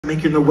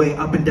making their way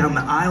up and down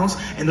the aisles,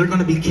 and they're going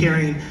to be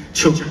carrying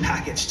children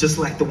packets just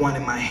like the one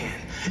in my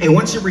hand. And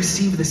once you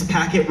receive this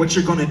packet, what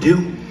you're going to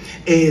do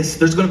is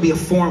there's going to be a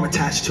form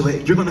attached to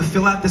it. You're going to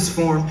fill out this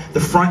form, the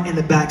front and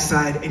the back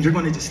side, and you're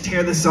going to just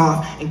tear this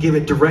off and give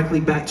it directly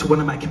back to one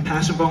of my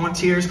Compassion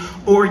volunteers,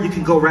 or you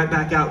can go right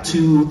back out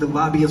to the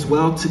lobby as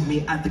well to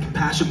meet at the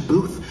Compassion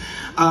booth.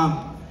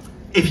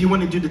 If you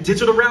want to do the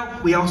digital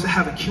route, we also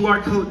have a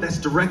QR code that's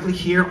directly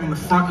here on the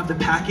front of the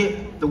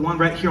packet, the one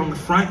right here on the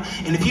front.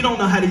 And if you don't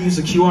know how to use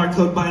a QR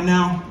code by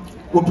now,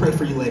 we'll pray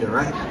for you later,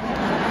 right?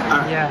 All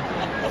right.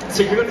 Yeah.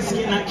 So you're going to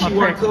scan that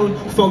QR code,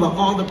 follow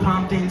all the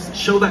promptings,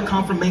 show that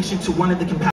confirmation to one of the Compassion